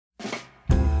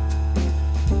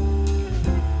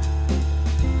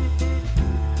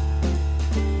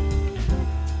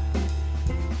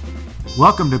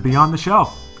Welcome to Beyond the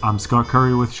Shelf. I'm Scott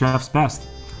Curry with Chef's Best.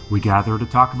 We gather to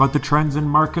talk about the trends in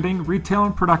marketing, retail,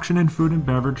 and production in food and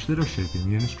beverage that are shaping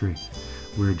the industry.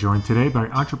 We're joined today by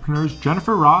entrepreneurs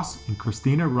Jennifer Ross and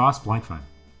Christina Ross Blankfein.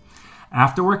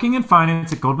 After working in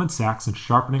finance at Goldman Sachs and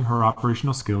sharpening her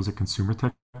operational skills at consumer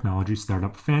technology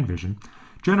startup FanVision,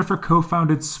 Jennifer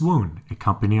co-founded Swoon, a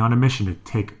company on a mission to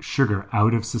take sugar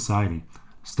out of society,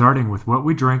 starting with what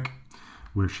we drink,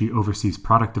 where she oversees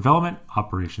product development,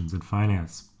 operations, and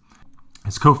finance.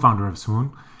 As co-founder of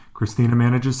Swoon, Christina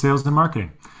manages sales and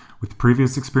marketing. With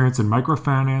previous experience in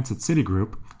microfinance at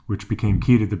Citigroup, which became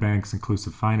key to the bank's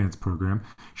inclusive finance program,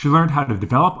 she learned how to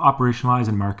develop, operationalize,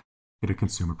 and market a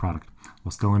consumer product.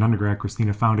 While still an undergrad,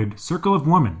 Christina founded Circle of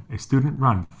Women, a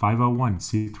student-run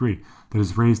 501c3 that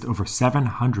has raised over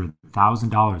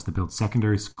 $700,000 to build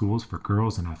secondary schools for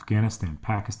girls in Afghanistan,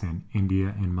 Pakistan,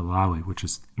 India, and Malawi, which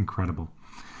is incredible.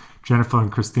 Jennifer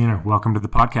and Christina, welcome to the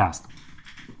podcast.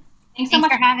 Thanks so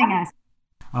much for having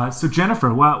us. So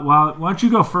Jennifer, why don't you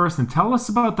go first and tell us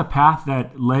about the path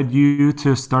that led you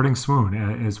to starting Swoon,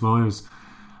 as well as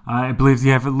I believe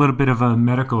you have a little bit of a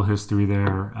medical history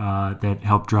there that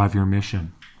helped drive your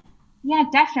mission. Yeah,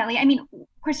 definitely. I mean,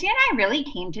 Christina and I really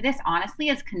came to this honestly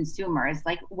as consumers,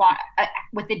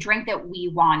 with the drink that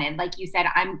we wanted. Like you said,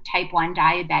 I'm type 1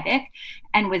 diabetic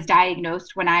and was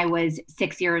diagnosed when I was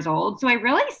 6 years old. So I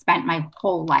really spent my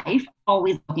whole life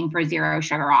always looking for zero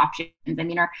sugar options. I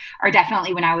mean, or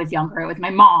definitely when I was younger, it was my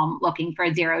mom looking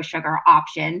for zero sugar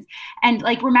options. And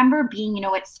remember being,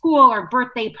 at school or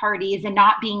birthday parties and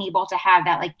not being able to have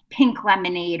that pink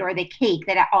lemonade or the cake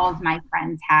that all of my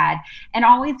friends had, and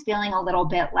always feeling a little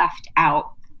bit left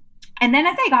out. And then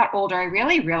as I got older, I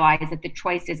really realized that the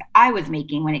choices I was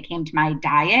making when it came to my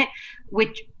diet,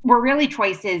 which were really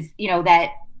choices, that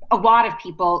a lot of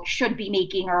people should be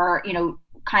making or,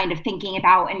 kind of thinking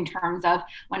about in terms of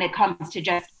when it comes to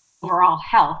just overall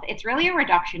health. It's really a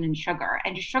reduction in sugar,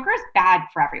 and sugar is bad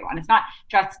for everyone. It's not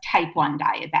just type 1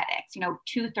 diabetics.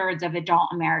 2/3 of adult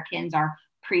Americans are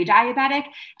pre-diabetic.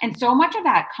 And so much of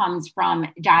that comes from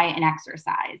diet and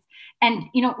exercise. And,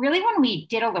 really when we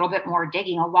did a little bit more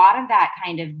digging, a lot of that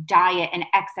kind of diet and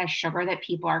excess sugar that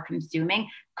people are consuming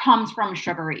comes from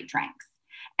sugary drinks.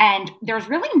 And there's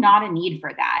really not a need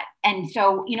for that. And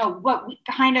so, what we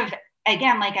kind of,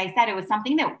 again, like I said, it was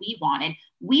something that we wanted.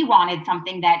 We wanted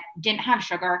something that didn't have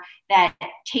sugar, that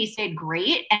tasted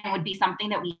great, and would be something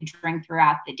that we could drink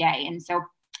throughout the day. And so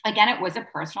again, it was a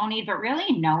personal need, but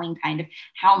really knowing kind of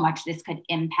how much this could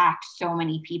impact so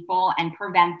many people and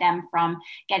prevent them from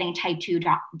getting type 2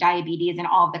 diabetes and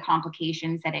all of the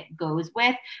complications that it goes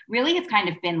with, really has kind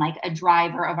of been like a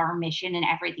driver of our mission and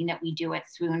everything that we do at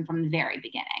Swoon from the very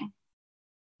beginning.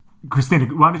 Christina,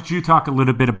 why don't you talk a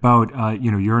little bit about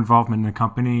your involvement in the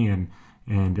company and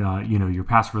your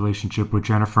past relationship with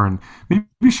Jennifer, and maybe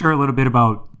share a little bit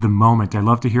about the moment. I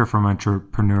love to hear from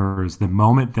entrepreneurs, the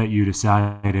moment that you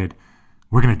decided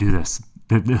we're going to do this.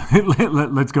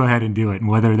 Let's go ahead and do it. And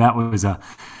whether that was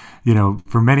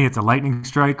for many it's a lightning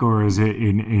strike, or is it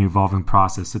an evolving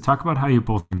process? So talk about how you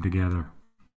both came together.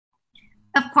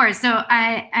 Of course. So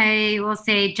I will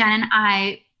say Jen and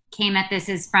I came at this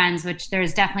as friends, which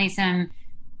there's definitely some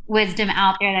wisdom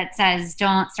out there that says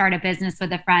don't start a business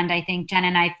with a friend. I think Jen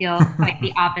and I feel quite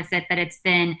the opposite, that it's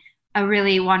been a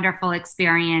really wonderful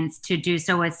experience to do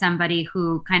so with somebody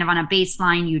who kind of on a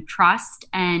baseline you trust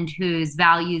and whose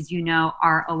values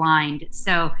are aligned.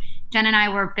 So Jen and I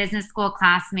were business school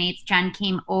classmates. Jen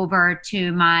came over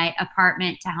to my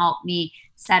apartment to help me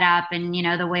set up, and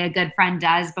the way a good friend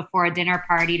does before a dinner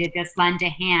party, to just lend a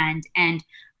hand. And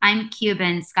I'm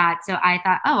Cuban, Scott, so I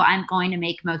thought, I'm going to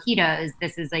make mojitos.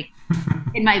 This is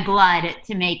in my blood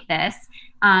to make this.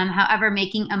 However,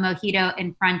 making a mojito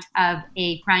in front of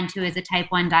a friend who is a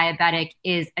type 1 diabetic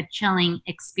is a chilling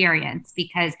experience,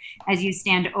 because as you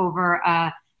stand over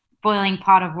a boiling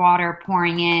pot of water,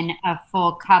 pouring in a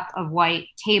full cup of white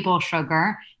table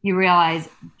sugar, you realize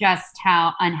just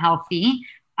how unhealthy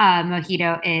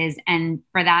mojito is. And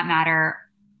for that matter,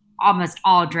 almost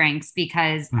all drinks,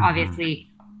 because obviously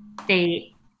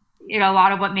a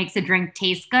lot of what makes a drink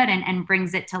taste good and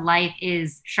brings it to life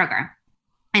is sugar.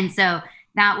 And so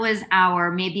that was our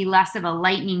maybe less of a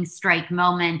lightning strike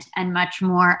moment and much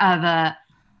more of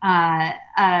an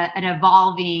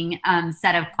evolving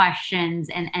set of questions,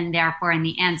 and therefore in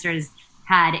the answers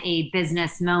had a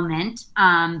business moment,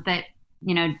 but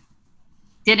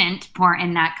didn't pour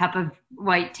in that cup of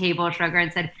white table sugar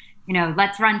and said,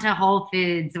 let's run to Whole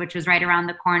Foods, which was right around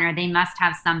the corner. They must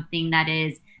have something that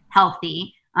is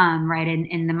healthy, right?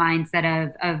 In the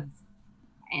mindset of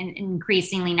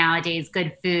increasingly nowadays,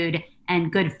 good food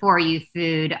and good for you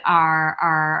food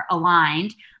are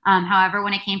aligned. However,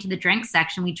 when it came to the drink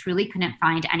section, we truly couldn't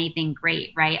find anything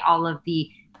great, right? All of the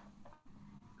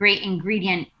great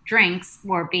ingredient drinks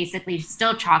were basically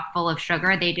still chock full of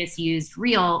sugar. They just used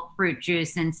real fruit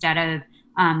juice instead of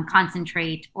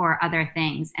concentrate or other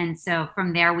things. And so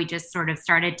from there, we just sort of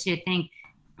started to think,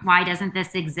 why doesn't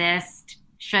this exist?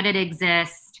 Should it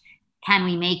exist? Can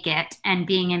we make it? And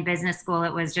being in business school,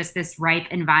 it was just this ripe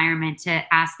environment to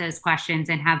ask those questions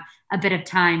and have a bit of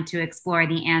time to explore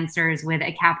the answers with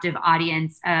a captive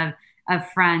audience of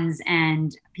friends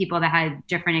and people that had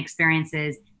different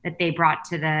experiences that they brought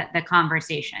to the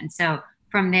conversation. So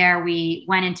from there, we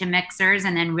went into mixers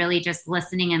and then really just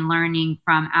listening and learning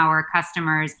from our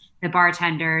customers, the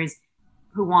bartenders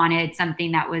who wanted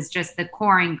something that was just the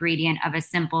core ingredient of a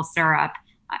simple syrup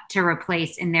to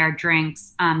replace in their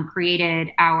drinks, created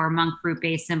our monk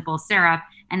fruit-based simple syrup.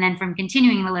 And then from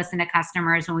continuing to listen to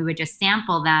customers when we would just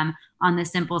sample them on the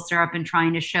simple syrup and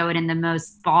trying to show it in the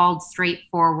most bald,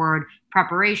 straightforward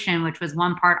preparation, which was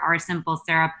 1 part our simple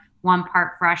syrup, 1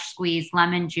 part fresh squeezed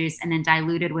lemon juice, and then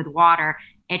diluted with water.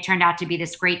 It turned out to be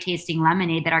this great tasting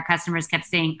lemonade that our customers kept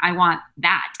saying, I want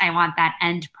that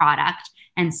end product.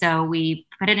 And so we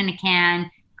put it in a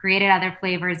can, created other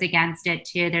flavors against it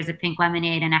too. There's a pink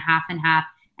lemonade and a half and half.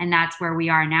 And that's where we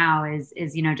are now is,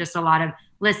 just a lot of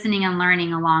listening and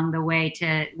learning along the way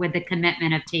with the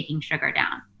commitment of taking sugar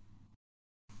down.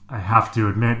 I have to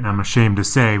admit, and I'm ashamed to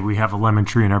say, we have a lemon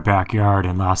tree in our backyard.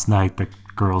 And last night the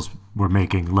girls were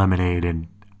making lemonade, and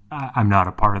I'm not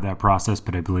a part of that process,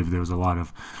 but I believe there was a lot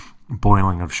of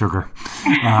boiling of sugar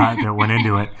that went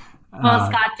into it. Well,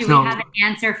 Scott, we have an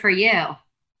answer for you?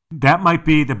 That might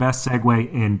be the best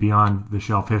segue in Beyond the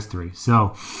Shelf history.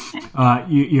 So,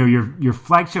 your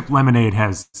flagship lemonade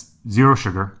has 0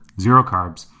 sugar, 0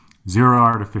 carbs, 0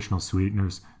 artificial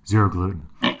sweeteners, 0 gluten.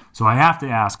 So I have to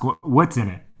ask, what's in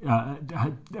it?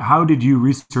 How did you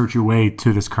research your way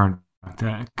to this current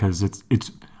product? Because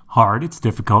it's hard. It's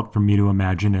difficult for me to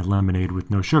imagine a lemonade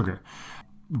with no sugar.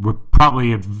 We'll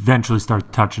probably eventually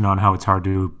start touching on how it's hard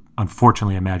to,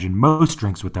 unfortunately, imagine most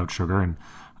drinks without sugar. And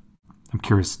I'm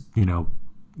curious,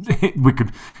 we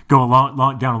could go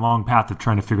down a long path of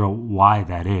trying to figure out why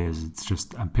that is. It's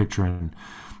just, I'm picturing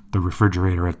the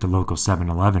refrigerator at the local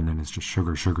 7-Eleven, and it's just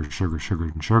sugar, sugar, sugar, sugar,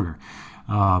 and sugar.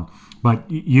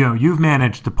 But, you've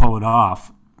managed to pull it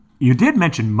off. You did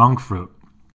mention monk fruit.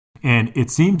 And it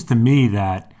seems to me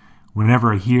that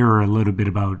whenever I hear a little bit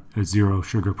about a 0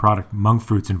 sugar product, monk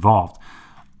fruit's involved.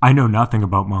 I know nothing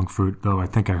about monk fruit, though I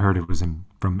think I heard it was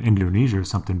from Indonesia or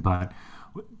something. But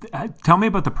tell me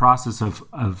about the process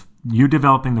of you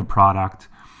developing the product,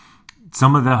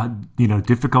 some of the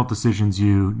difficult decisions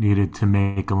you needed to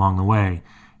make along the way.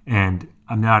 And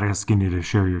I'm not asking you to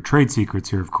share your trade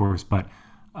secrets here, of course, but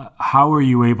how are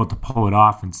you able to pull it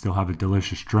off and still have a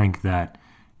delicious drink that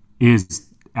is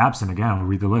absent, again, I'll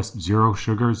read the list, 0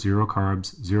 sugar, 0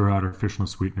 carbs, 0 artificial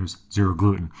sweeteners, 0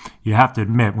 gluten. You have to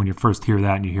admit, when you first hear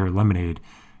that and you hear lemonade,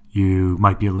 you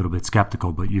might be a little bit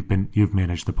skeptical, but you've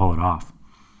managed to pull it off.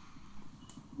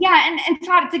 Yeah, and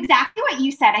Todd, it's exactly what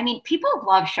you said. I mean, people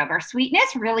love sugar.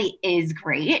 Sweetness really is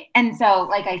great. And so,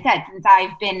 like I said, since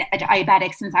I've been a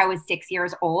diabetic since I was 6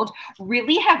 years old,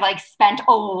 really have spent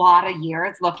a lot of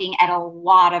years looking at a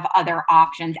lot of other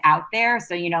options out there. So,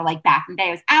 back in the day,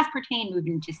 it was aspartame, moved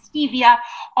into stevia,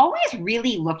 always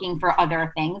really looking for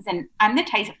other things. And I'm the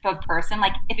type of person,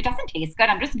 if it doesn't taste good,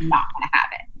 I'm just not going to have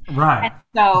it. Right. And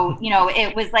so,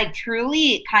 it was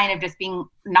truly kind of just being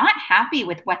not happy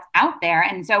with what's out there.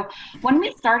 And so when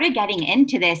we started getting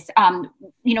into this,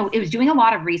 it was doing a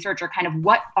lot of research or kind of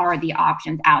what are the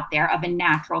options out there of a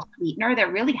natural sweetener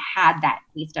that really had that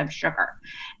taste of sugar.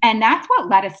 And that's what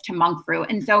led us to monk fruit.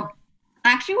 And so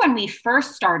actually, when we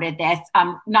first started this,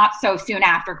 not so soon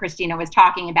after Christina was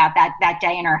talking about that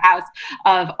day in her house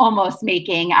of almost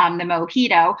making the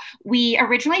mojito, we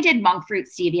originally did monk fruit,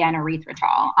 stevia, and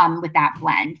erythritol with that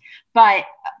blend. But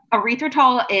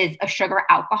erythritol is a sugar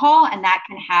alcohol, and that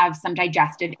can have some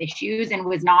digestive issues and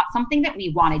was not something that we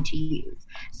wanted to use.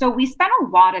 So we spent a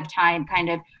lot of time kind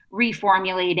of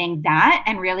reformulating that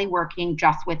and really working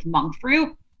just with monk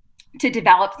fruit to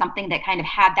develop something that kind of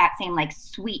had that same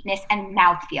sweetness and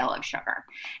mouthfeel of sugar.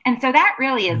 And so that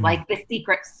really is the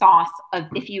secret sauce of,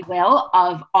 if you will,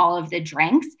 of all of the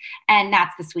drinks. And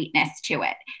that's the sweetness to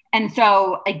it. And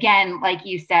so again, like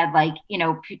you said,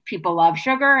 people love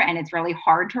sugar and it's really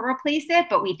hard to replace it,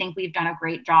 but we think we've done a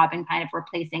great job in kind of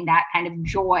replacing that kind of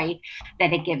joy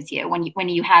that it gives you when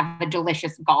you have a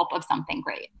delicious gulp of something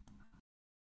great.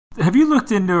 Have you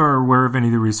looked into or aware of any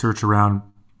of the research around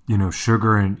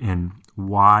sugar and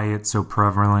why it's so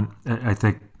prevalent? I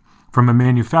think from a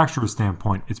manufacturer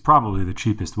standpoint, it's probably the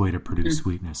cheapest way to produce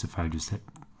sweetness. If I just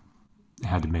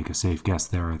had to make a safe guess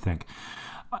there, I think.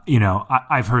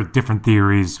 I've heard different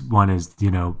theories. One is,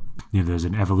 there's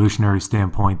an evolutionary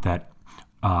standpoint that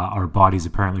our bodies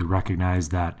apparently recognize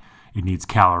that it needs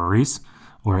calories,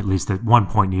 or at least at one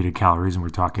point needed calories. And we're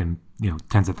talking,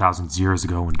 tens of thousands of years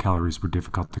ago when calories were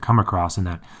difficult to come across, and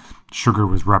that sugar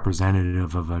was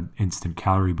representative of an instant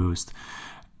calorie boost.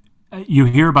 You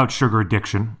hear about sugar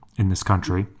addiction in this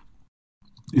country.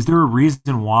 Is there a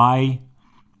reason why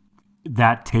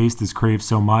that taste is craved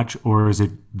so much, or is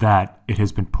it that it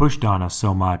has been pushed on us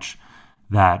so much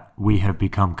that we have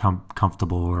become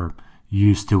comfortable or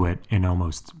used to it and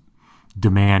almost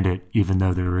demand it, even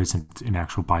though there isn't an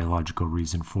actual biological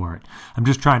reason for it? I'm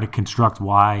just trying to construct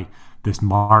why this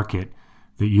market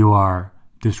that you are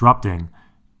disrupting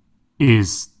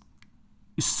is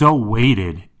so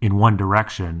weighted in one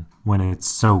direction when it's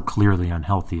so clearly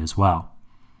unhealthy as well.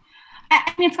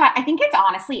 I mean, Scott, I think it's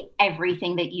honestly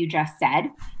everything that you just said.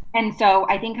 And so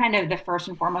I think kind of the first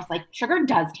and foremost, like, sugar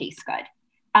does taste good.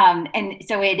 And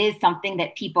so it is something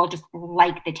that people just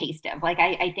like the taste of. Like,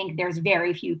 I think there's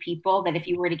very few people that if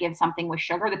you were to give something with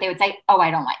sugar that they would say, oh,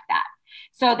 I don't like that.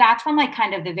 So that's from like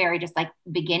kind of the very just like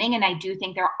beginning. And I do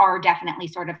think there are definitely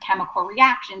sort of chemical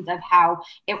reactions of how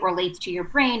it relates to your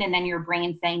brain, and then your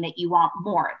brain saying that you want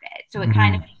more of it. So it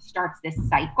kind of starts this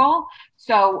cycle.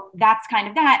 So that's kind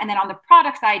of that. And then on the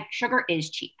product side, sugar is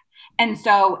cheap. And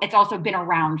so it's also been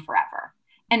around forever.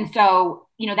 And so,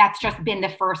 that's just been the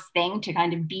first thing to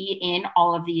kind of be in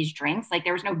all of these drinks. Like,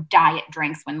 there was no diet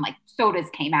drinks when like sodas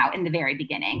came out in the very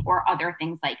beginning or other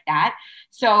things like that.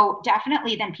 So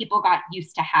definitely then people got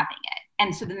used to having it.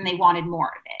 And so then they wanted more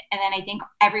of it. And then I think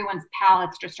everyone's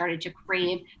palates just started to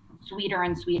crave sweeter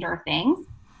and sweeter things,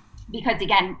 because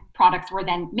again, products were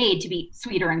then made to be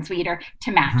sweeter and sweeter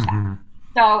to match that.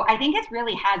 So I think it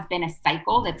really has been a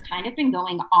cycle that's kind of been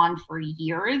going on for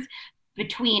years,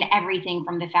 between everything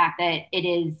from the fact that it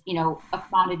is, a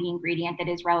commodity ingredient that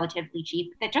is relatively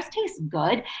cheap, that just tastes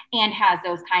good and has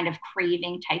those kind of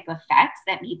craving type effects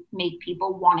that make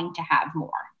people wanting to have more.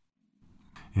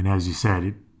 And as you said,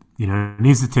 it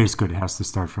needs to taste good. It has to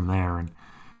start from there. And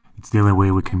it's the only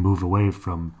way we can move away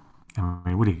from,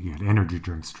 what do you get? Energy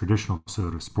drinks, traditional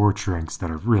soda, sports drinks that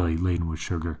are really laden with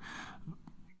sugar,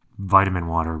 vitamin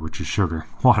water, which is sugar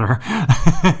water,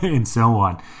 and so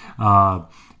on.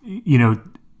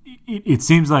 It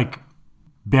seems like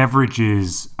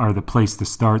beverages are the place to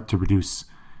start to reduce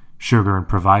sugar and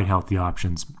provide healthy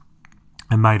options.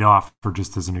 I might offer,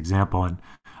 just as an example, and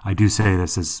I do say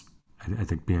this as, I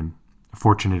think, being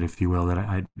fortunate, if you will, that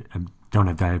I don't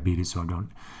have diabetes, so I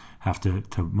don't have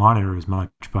to monitor as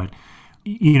much. But,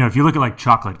 if you look at like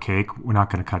chocolate cake, we're not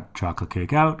going to cut chocolate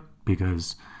cake out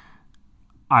because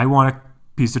I want a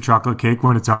piece of chocolate cake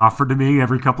when it's offered to me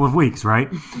every couple of weeks, right?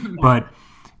 But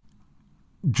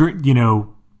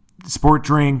sport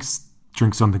drinks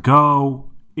on the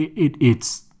go, it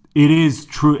is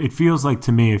true. It feels like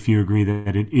to me, if you agree,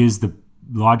 that it is the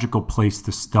logical place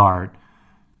to start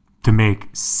to make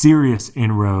serious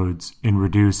inroads in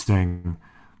reducing,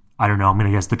 I don't know, I'm going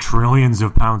to guess the trillions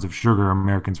of pounds of sugar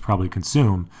Americans probably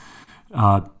consume,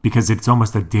 because it's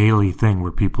almost a daily thing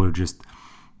where people are just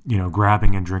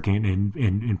grabbing and drinking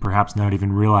and perhaps not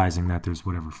even realizing that there's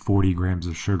 40 grams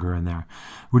of sugar in there.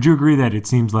 Would you agree that it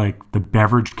seems like the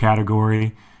beverage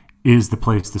category is the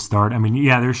place to start? I mean,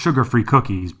 yeah, there's sugar-free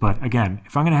cookies, but again,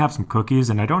 if I'm going to have some cookies,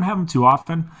 and I don't have them too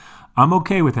often, I'm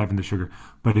okay with having the sugar.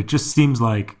 But it just seems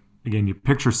like, again, you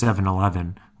picture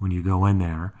 7-Eleven when you go in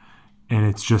there, and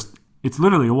it's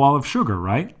literally a wall of sugar,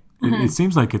 right? It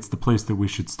seems like it's the place that we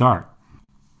should start.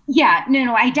 Yeah,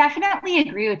 no, I definitely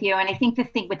agree with you. And I think the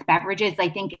thing with beverages, I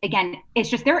think, again, it's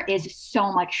just there is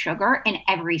so much sugar in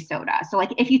every soda. So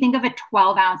like if you think of a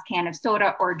 12-ounce can of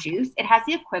soda or juice, it has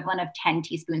the equivalent of 10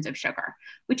 teaspoons of sugar,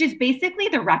 which is basically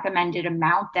the recommended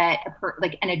amount that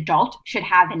an adult should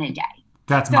have in a day.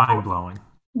 That's mind-blowing.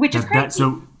 Which is crazy.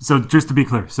 So just to be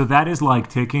clear, so that is like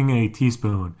taking a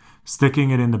teaspoon, sticking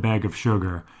it in the bag of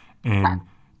sugar, and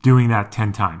doing that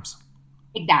 10 times.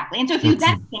 Exactly. And so if you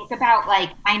then think about, like,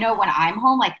 I know when I'm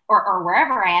home, like, or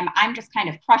wherever I am, I'm just kind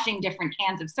of crushing different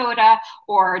cans of soda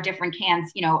or different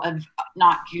cans, of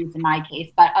not juice in my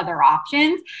case, but other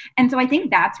options. And so I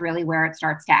think that's really where it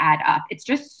starts to add up. It's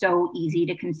just so easy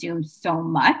to consume so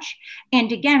much. And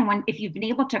again, if you've been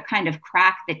able to kind of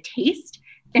crack the taste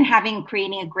and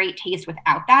creating a great taste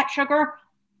without that sugar,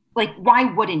 like, why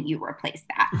wouldn't you replace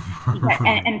that?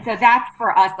 and so that's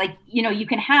for us, like, you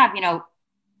can have,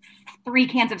 3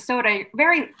 cans of soda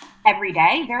every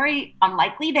day. Very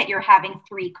unlikely that you're having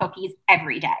 3 cookies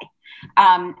every day.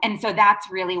 And so that's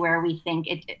really where we think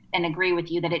it, and agree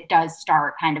with you that it does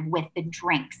start kind of with the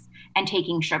drinks and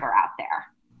taking sugar out there.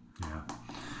 Yeah.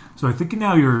 So I think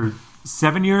now you're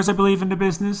 7 years, I believe, into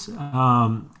business,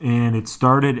 and it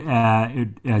started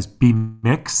as Be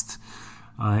Mixed,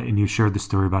 and you shared the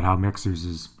story about how Mixers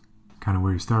is kind of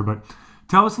where you started. But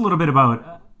tell us a little bit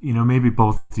about, maybe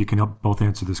you can help both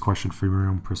answer this question from your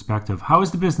own perspective. How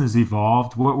has the business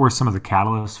evolved? What were some of the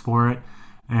catalysts for it?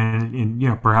 And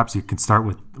perhaps you can start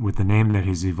with the name that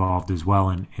has evolved as well,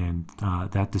 and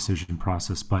that decision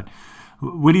process. But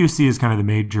what do you see as kind of the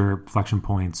major inflection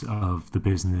points of the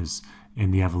business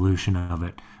and the evolution of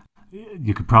it?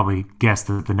 You could probably guess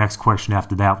that the next question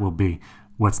after that will be,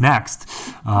 what's next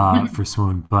for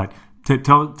Swoon? But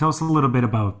tell us a little bit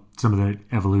about some of the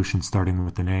evolution, starting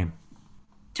with the name.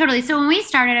 Totally. So when we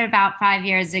started about 5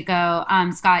 years ago,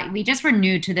 Scott, we just were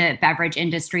new to the beverage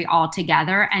industry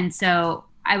altogether. And so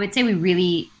I would say we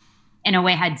really, in a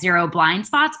way, had zero blind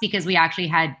spots because we actually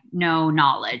had no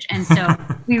knowledge. And so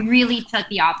we really took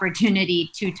the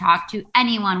opportunity to talk to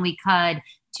anyone we could,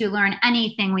 to learn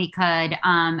anything we could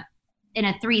in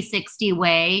a 360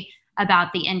 way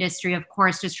about the industry. Of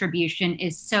course, distribution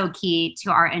is so key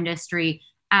to our industry,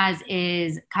 as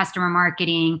is customer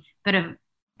marketing. But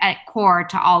at core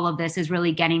to all of this is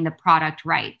really getting the product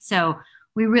right. So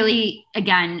we really,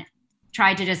 again,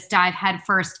 tried to just dive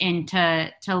headfirst into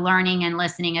learning and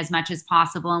listening as much as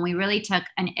possible. And we really took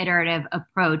an iterative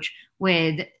approach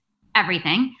with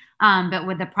everything. But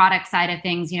with the product side of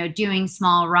things, doing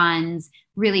small runs,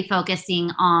 really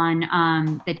focusing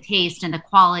on the taste and the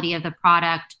quality of the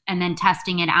product, and then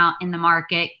testing it out in the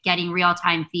market, getting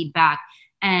real-time feedback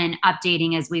and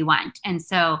updating as we went. And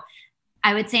so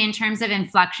I would say in terms of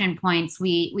inflection points,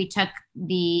 we took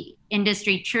the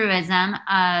industry truism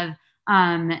of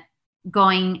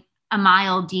going a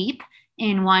mile deep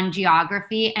in one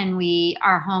geography, and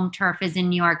our home turf is in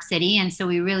New York City. And so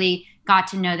we really got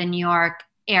to know the New York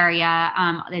area,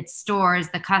 its stores,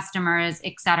 the customers,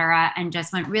 et cetera, and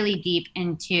just went really deep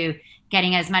into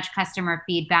getting as much customer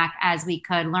feedback as we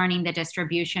could, learning the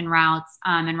distribution routes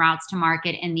and routes to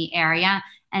market in the area,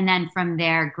 and then from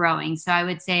there growing. So I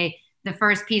would say the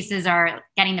first pieces are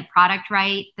getting the product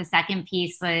right. The second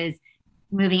piece was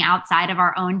moving outside of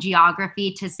our own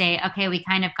geography to say, okay, we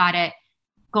kind of got it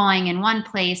going in one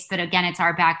place, but again, it's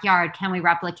our backyard. Can we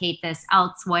replicate this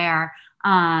elsewhere?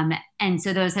 And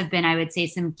so those have been, I would say,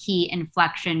 some key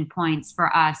inflection points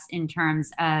for us in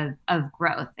terms of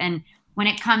growth. And when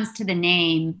it comes to the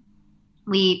name,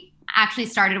 we actually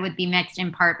started with Be Mixed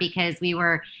in part because we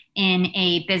were in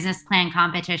a business plan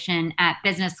competition at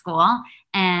business school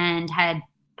and had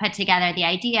put together the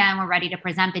idea and were ready to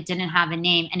present, but didn't have a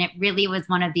name. And it really was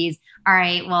one of these, all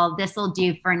right, well, this will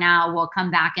do for now. We'll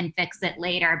come back and fix it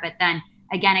later. But then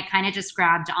again, it kind of just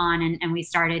grabbed on, and we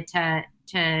started to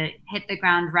hit the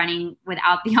ground running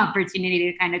without the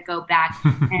opportunity to kind of go back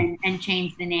and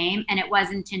change the name. And it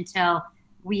wasn't until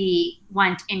we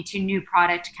went into new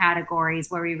product categories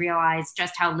where we realized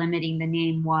just how limiting the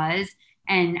name was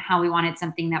and how we wanted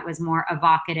something that was more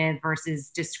evocative versus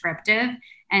descriptive.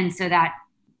 And so that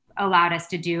allowed us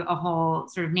to do a whole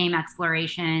sort of name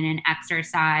exploration and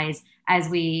exercise as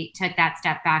we took that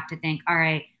step back to think, all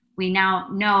right, we now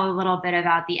know a little bit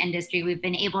about the industry. We've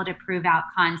been able to prove out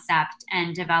concept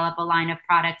and develop a line of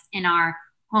products in our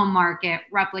home market,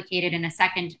 replicate it in a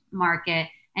second market.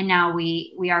 And now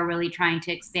we are really trying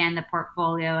to expand the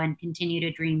portfolio and continue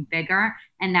to dream bigger.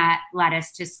 And that led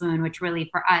us to Swoon, which really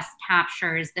for us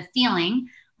captures the feeling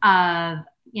of,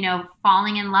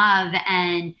 falling in love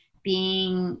and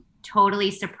being totally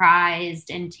surprised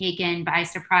and taken by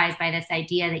surprise by this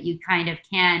idea that you kind of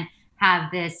can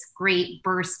have this great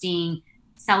bursting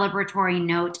celebratory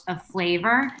note of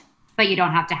flavor, but you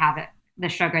don't have to have the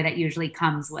sugar that usually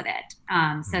comes with it.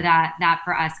 So that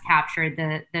for us captured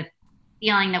the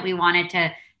feeling that we wanted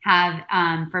to have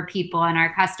for people and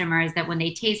our customers, that when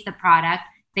they taste the product,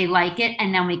 they like it.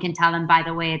 And then we can tell them, by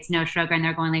the way, it's no sugar. And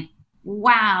they're going like,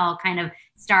 wow, kind of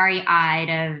starry-eyed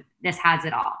of this has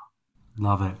it all.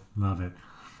 Love it.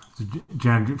 So,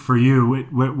 Jen, for you,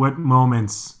 what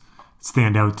moments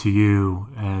stand out to you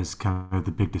as kind of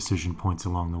the big decision points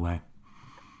along the way?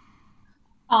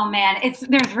 Oh man,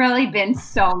 there's really been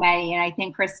so many, and I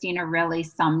think Christina really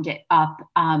summed it up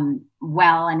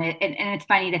well. And it's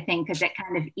funny to think, because it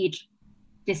kind of each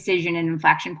decision and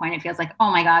inflection point, it feels like,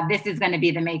 oh my God, this is going to be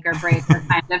the make or break, or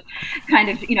kind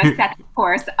of set the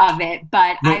course of it.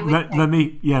 But let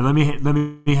me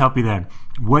help you then.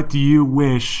 What do you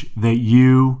wish that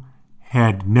you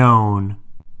had known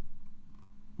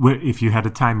if you had a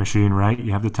time machine, right?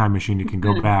 You have the time machine, you can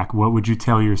go back. What would you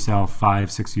tell yourself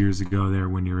 5-6 years ago there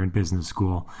when you're in business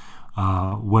school?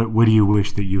 What do you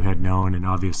wish that you had known? And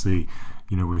obviously,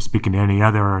 we're speaking to any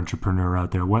other entrepreneur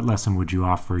out there. What lesson would you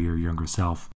offer your younger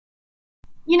self?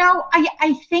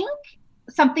 I think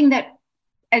something that,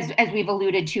 as we've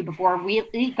alluded to before,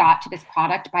 really got to this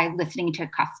product by listening to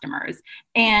customers.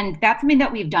 And that's something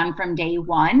that we've done from day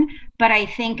one. But I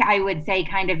think I would say,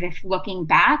 kind of, if looking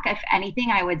back, if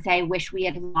anything, I would say wish we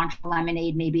had launched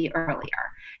Lemonade maybe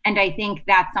earlier. And I think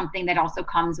that's something that also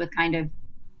comes with kind of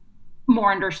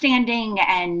more understanding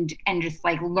and just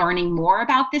like learning more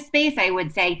about this space. I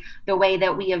would say the way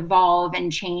that we evolve and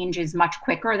change is much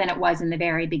quicker than it was in the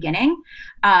very beginning.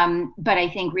 But I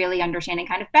think really understanding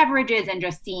kind of beverages and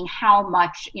just seeing how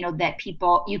much,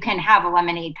 that you can have a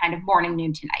lemonade kind of morning,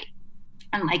 noon to night.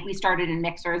 And like we started in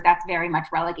mixers, that's very much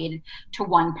relegated to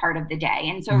one part of the day.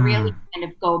 And so really kind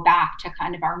of go back to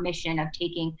kind of our mission of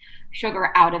taking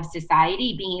sugar out of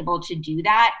society, being able to do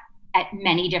that at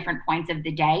many different points of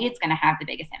the day, it's going to have the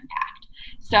biggest impact.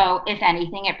 So if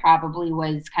anything, it probably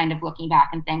was kind of looking back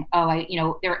and saying,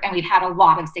 and we've had a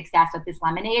lot of success with this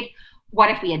lemonade.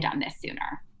 What if we had done this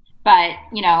sooner? But,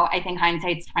 I think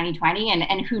hindsight's 2020,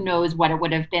 and who knows what it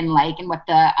would have been like and what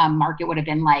the market would have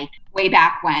been like way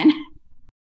back when.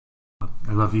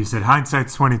 I love you said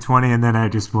hindsight's 2020, and then I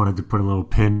just wanted to put a little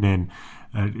pin in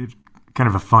kind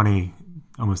of a funny,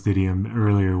 almost idiom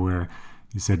earlier where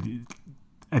you said,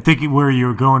 I think where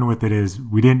you're going with it is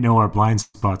we didn't know our blind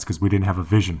spots because we didn't have a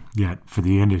vision yet for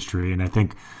the industry. And I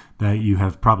think that you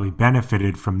have probably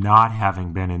benefited from not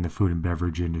having been in the food and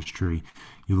beverage industry.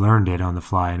 You learned it on the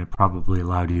fly, and it probably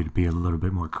allowed you to be a little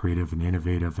bit more creative and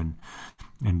innovative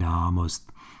and almost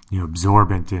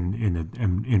absorbent in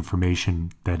the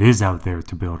information that is out there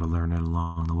to be able to learn it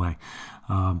along the way.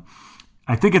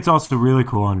 I think it's also really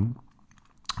cool, and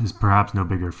is perhaps no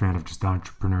bigger fan of just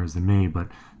entrepreneurs than me, but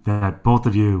that both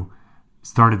of you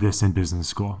started this in business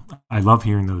school. I love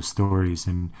hearing those stories,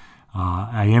 and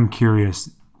I am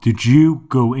curious, did you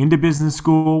go into business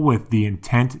school with the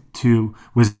intent to,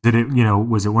 was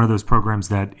it one of those programs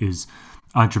that is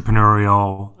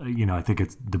entrepreneurial? I think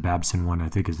it's the Babson one, I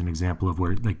think, is an example of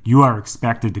where like you are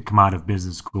expected to come out of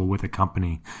business school with a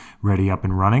company ready up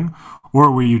and running,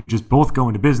 or were you just both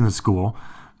going to business school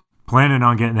planning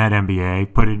on getting that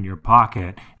MBA, put it in your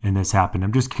pocket, and this happened?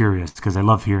 I'm just curious because I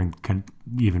love hearing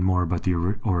even more about the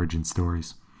origin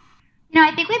stories.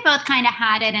 I think we both kind of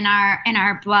had it in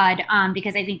our blood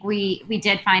because I think we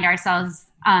did find ourselves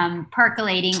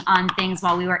percolating on things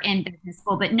while we were in business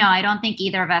school. But no, I don't think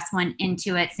either of us went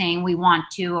into it saying we want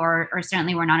to, or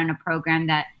certainly we're not in a program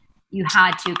that you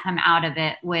had to come out of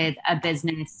it with a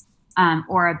business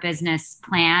or a business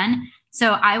plan.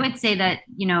 So I would say that,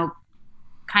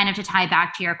 kind of to tie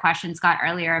back to your question, Scott,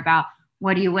 earlier about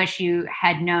what do you wish you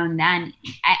had known then?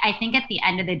 I think at the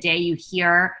end of the day, you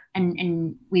hear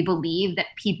and we believe that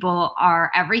people are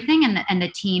everything and the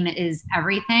team is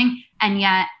everything. And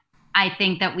yet I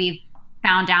think that we've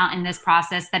found out in this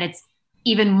process that it's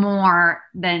even more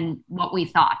than what we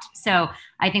thought. So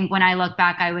I think when I look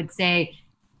back, I would say,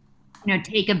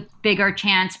 take a bigger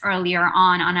chance earlier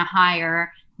on a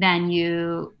hire than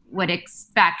you would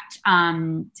expect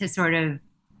to sort of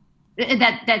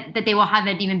that they will have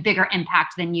an even bigger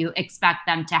impact than you expect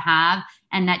them to have.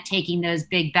 And that taking those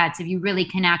big bets, if you really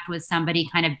connect with somebody,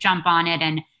 kind of jump on it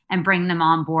and bring them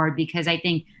on board. Because I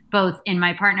think both in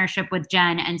my partnership with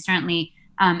Jen and certainly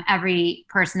every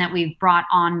person that we've brought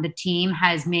on the team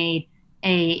has made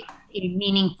a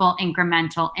meaningful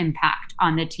incremental impact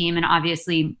on the team. And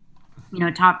obviously,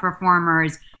 top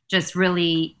performers just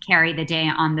really carry the day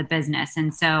on the business.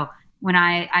 And so when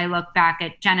I look back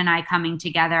at Jen and I coming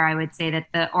together, I would say that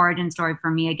the origin story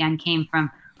for me, again, came from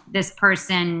this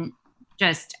person.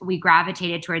 We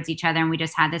gravitated towards each other, and we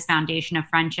just had this foundation of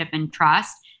friendship and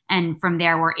trust. And from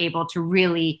there, we're able to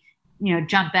really,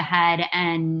 jump ahead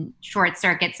and short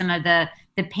circuit some of the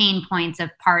pain points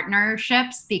of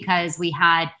partnerships because we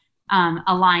had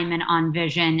alignment on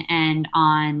vision and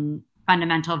on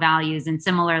fundamental values. And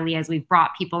similarly, as we've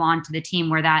brought people onto the team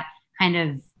where that kind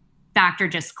of factor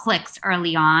just clicks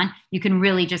early on, you can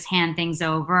really just hand things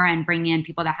over and bring in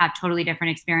people that have totally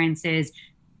different experiences,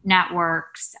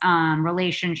 networks,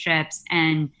 relationships,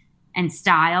 and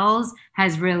styles,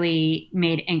 has really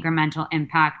made incremental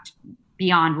impact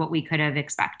beyond what we could have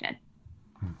expected.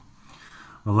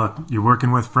 Well, look, you're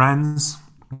working with friends.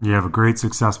 You have a great,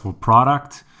 successful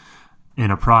product,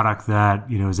 and a product that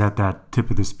is at that tip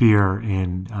of the spear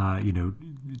in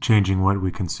changing what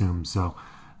we consume. So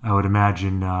I would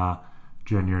imagine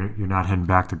Jen, you're not heading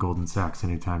back to Golden Sachs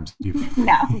anytime soon.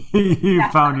 No, you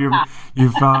found your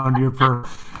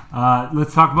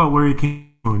let's talk about where you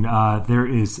can. There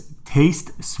is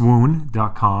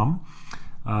tasteswoon.com.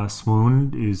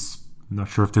 Swoon is, I'm not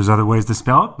sure if there's other ways to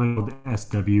spell it, but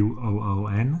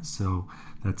SWOON. So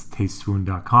that's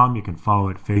tasteswoon.com. You can follow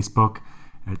it at Facebook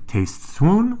at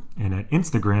tasteswoon, and at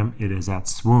Instagram it is at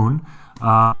swoon.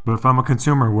 But if I'm a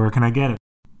consumer, where can I get it?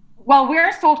 Well,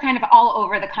 we're sold kind of all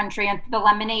over the country, and the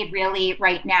lemonade really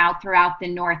right now throughout the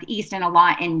Northeast and a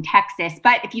lot in Texas.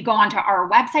 But if you go onto our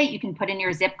website, you can put in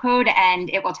your zip code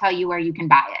and it will tell you where you can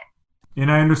buy it.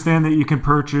 And I understand that you can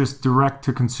purchase direct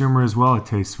to consumer as well at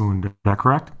Taste Swoon. Is that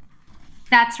correct?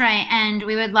 That's right. And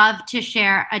we would love to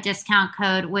share a discount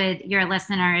code with your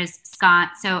listeners, Scott.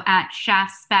 So at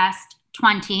Chef's Best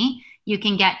 20, you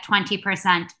can get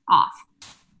 20% off.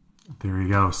 There you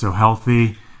go. So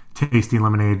healthy, tasty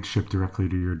lemonade shipped directly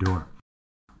to your door.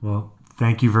 Well,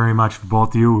 thank you very much for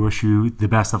both of you. We wish you the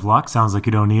best of luck. Sounds like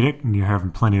you don't need it, and you're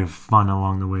having plenty of fun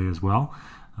along the way as well.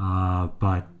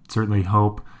 But certainly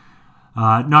hope,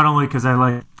 not only because I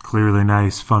like clearly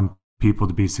nice, fun people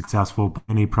to be successful, but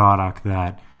any product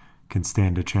that can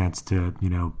stand a chance to,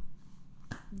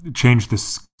 change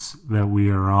this that we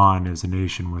are on as a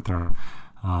nation with our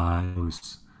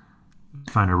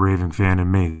find a raving fan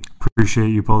in me. Appreciate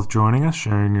you both joining us,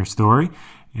 sharing your story,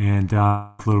 and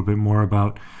a little bit more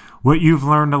about what you've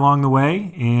learned along the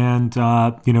way, and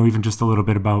even just a little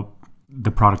bit about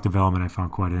the product development I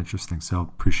found quite interesting. So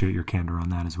appreciate your candor on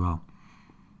that as well.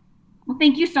 Well,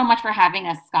 thank you so much for having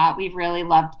us, Scott. We've really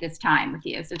loved this time with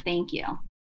you, so thank you.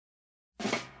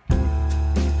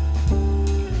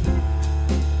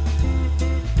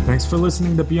 Thanks for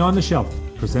listening to Beyond the Shelf,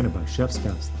 presented by Chef's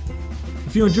Best.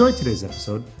 If you enjoyed today's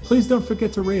episode, please don't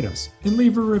forget to rate us and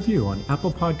leave a review on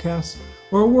Apple Podcasts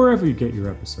or wherever you get your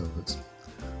episodes.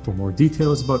 For more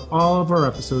details about all of our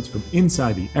episodes from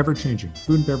inside the ever-changing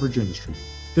food and beverage industry,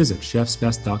 visit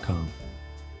chefsbest.com.